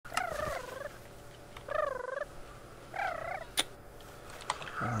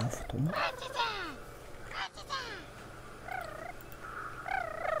verdomme.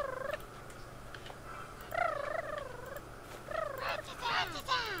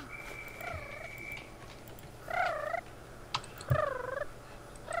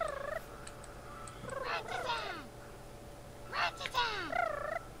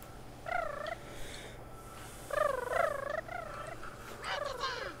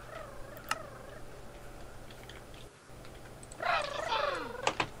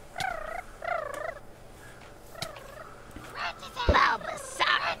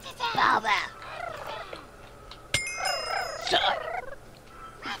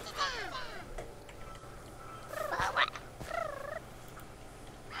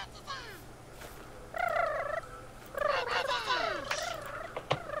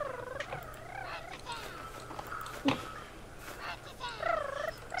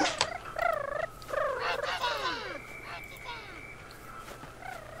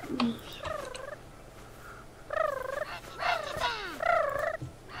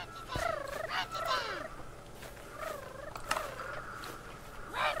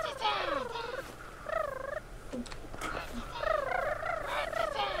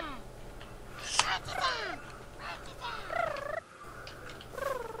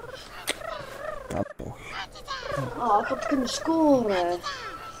 Oh, ik had kunnen scoren. Het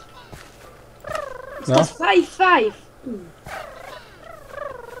Ja. staat 5-5.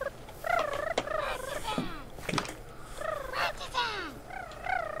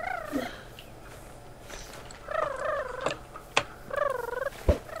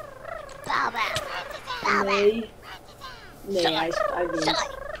 Nee. Nee, hij wint.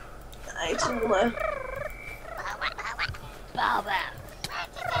 Hij heeft gewonnen.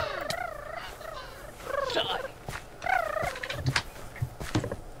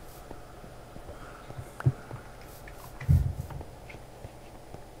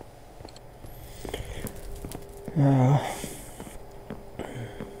 Ja.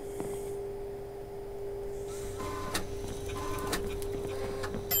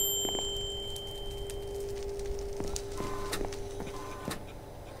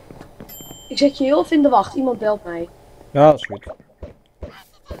 Ik zet je heel even in de wacht. Iemand belt mij. Ja, dat is goed.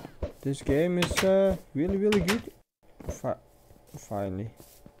 This game is really good. Finally.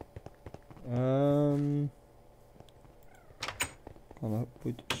 Gonna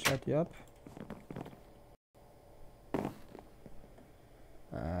set you up.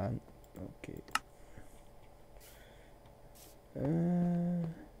 And okay.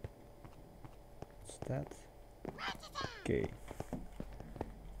 What's that? Okay.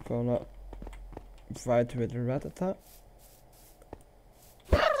 Gonna fight with the Ratata.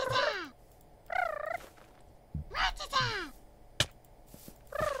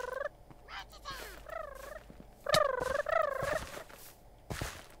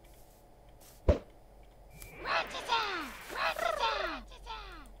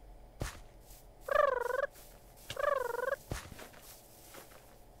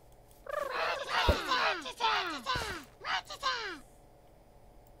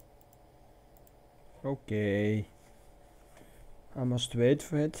 Okay. I must wait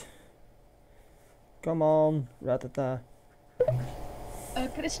for it. Come on, Ratata.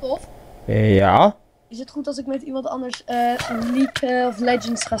 Christophe, Ja? is het goed als ik met iemand anders League of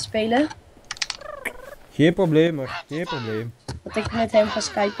Legends ga spelen? Geen probleem hoor, geen probleem. Dat ik met hem ga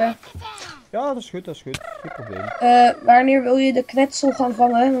skypen. Ja, dat is goed, geen probleem. Wanneer wil je de knetsel gaan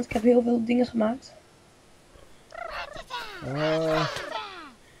vangen? Want ik heb heel veel dingen gemaakt.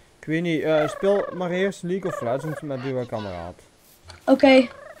 Ik weet niet, speel maar eerst League of Legends met uw kameraad. Oké,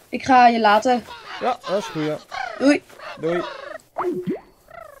 ik ga je laten. Ja, dat is goed, ja. Doei. Doei.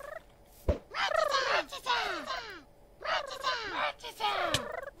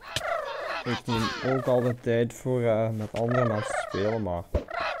 Ik neem ook altijd tijd voor met andere mensen te spelen, maar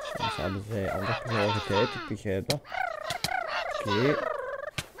soms hebben zij andere prioriteit, ik begrijp dat. Oké.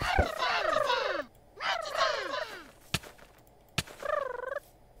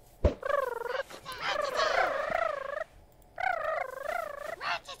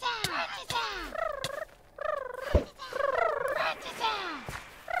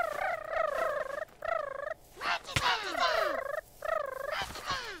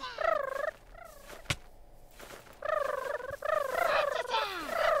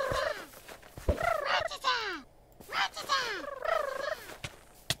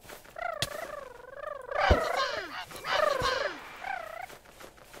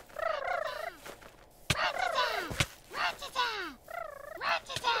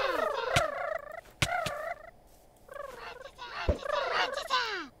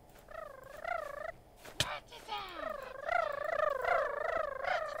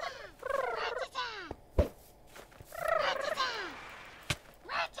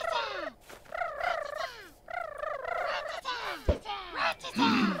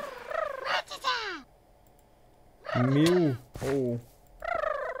 Mew. Oh.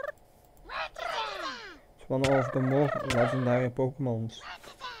 It's one of the more legendary Pokemons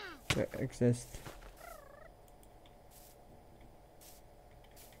that exist.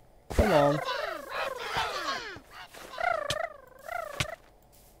 Come on.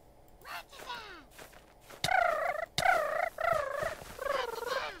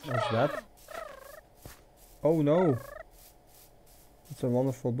 What's that? Oh no. It's a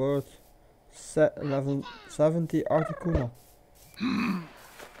wonderful bird. Level 70 Articuno.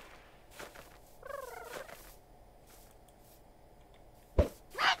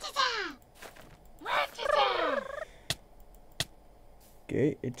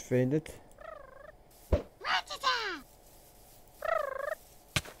 Okay, it failed.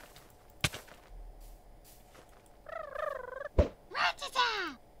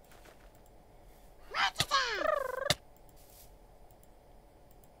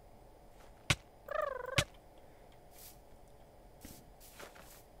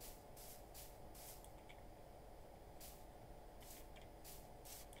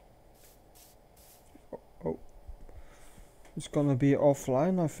 Oh, it's gonna be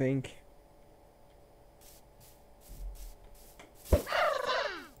offline, I think.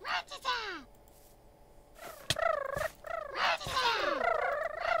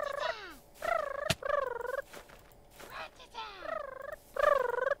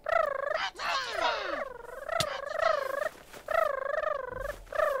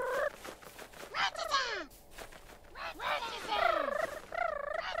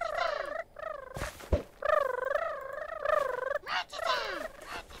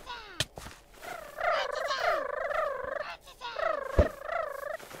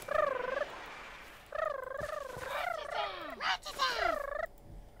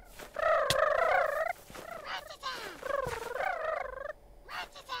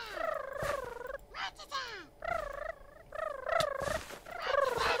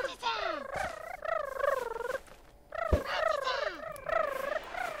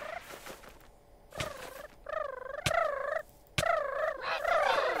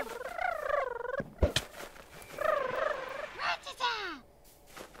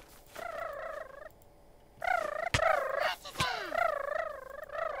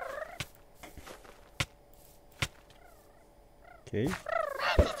 Okay.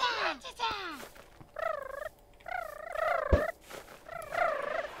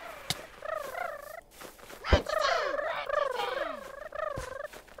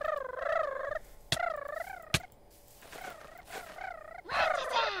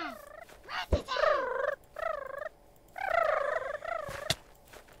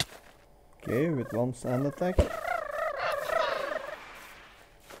 Okay, with one stand attack.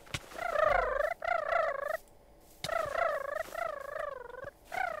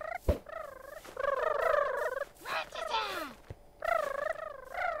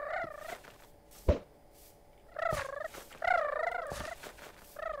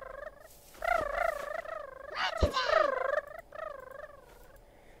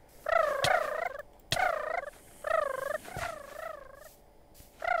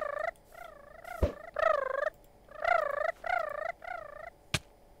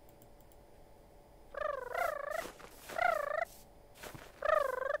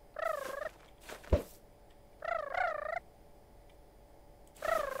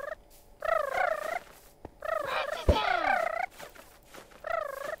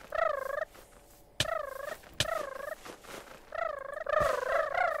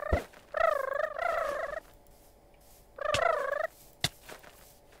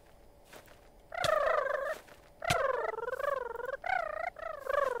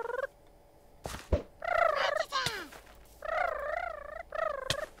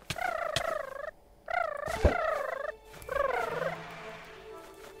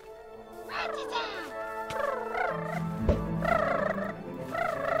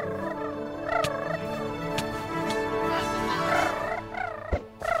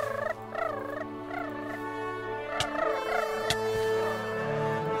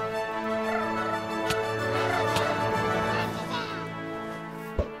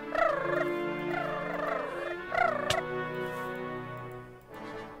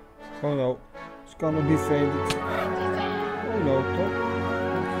 Oh no, it's gonna be faded. Oh no, top.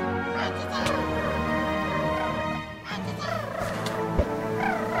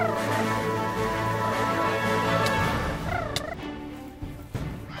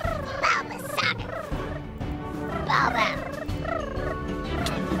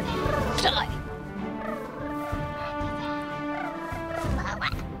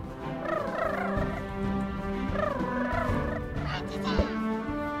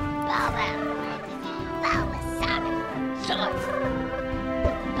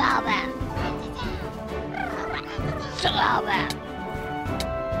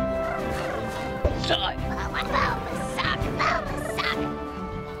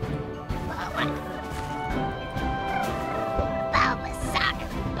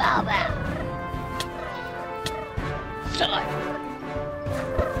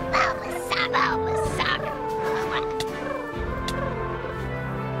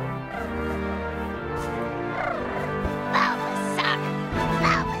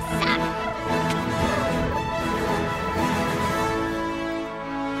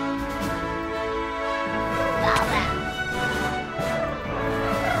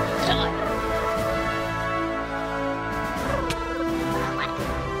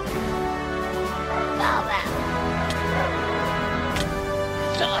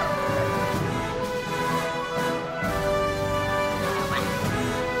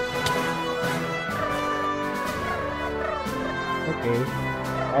 Okay,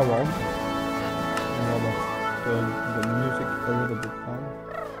 I won. I'm gonna turn the music a little bit down.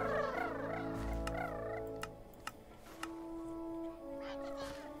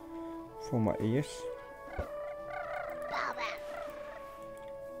 For my ears.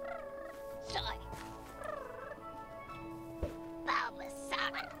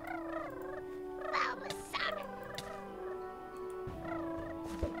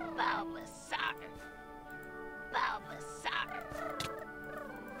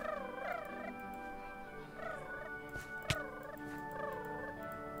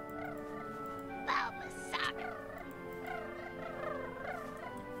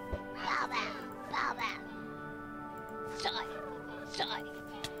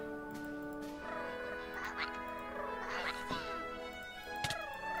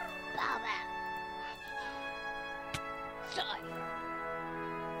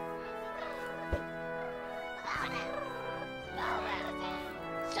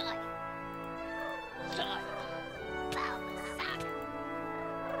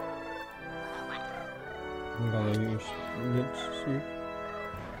 I'm gonna use this soup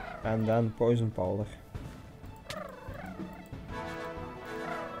and then poison powder.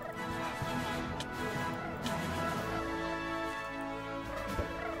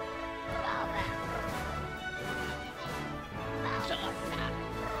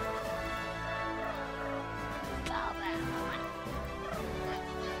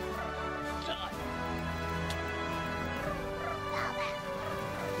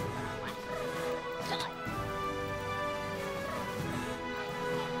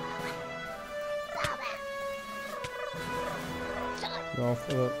 Go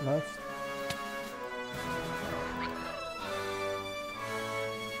for the left.